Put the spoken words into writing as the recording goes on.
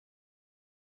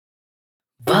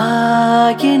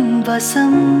வாயின்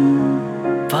வசம்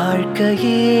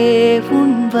வாழ்க்கையே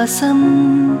உன் வசம்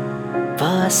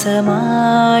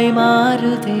வாசமாய்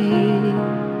மாறுதே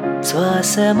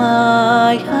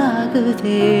சுவாசமாய்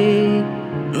ஆகுதே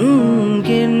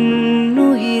என்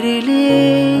உயிரிலே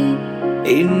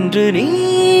இன்று நீ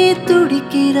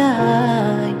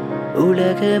துடிக்கிறாய்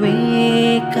உலகமே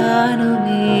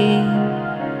காணுமே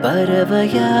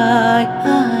பறவையாய்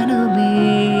ஆனுமே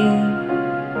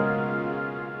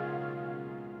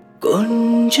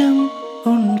கொஞ்சம்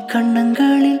உன்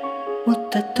கண்ணங்களில்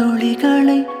முத்தத்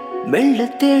துளிகளை மெல்ல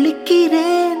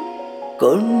தெளிக்கிறேன்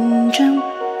கொஞ்சம்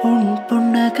உன்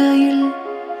புன்னகையில்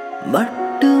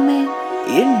மட்டுமே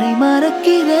என்னை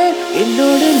மறக்கிறேன்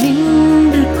என்னோடு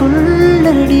நின்று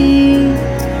கொள்ளடி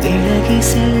விலகி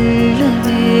செல்ல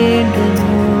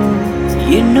வேண்டுமோ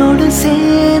என்னோடு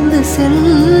சேர்ந்து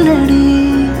செல்லடி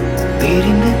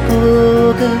பிரிந்து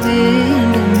போகவே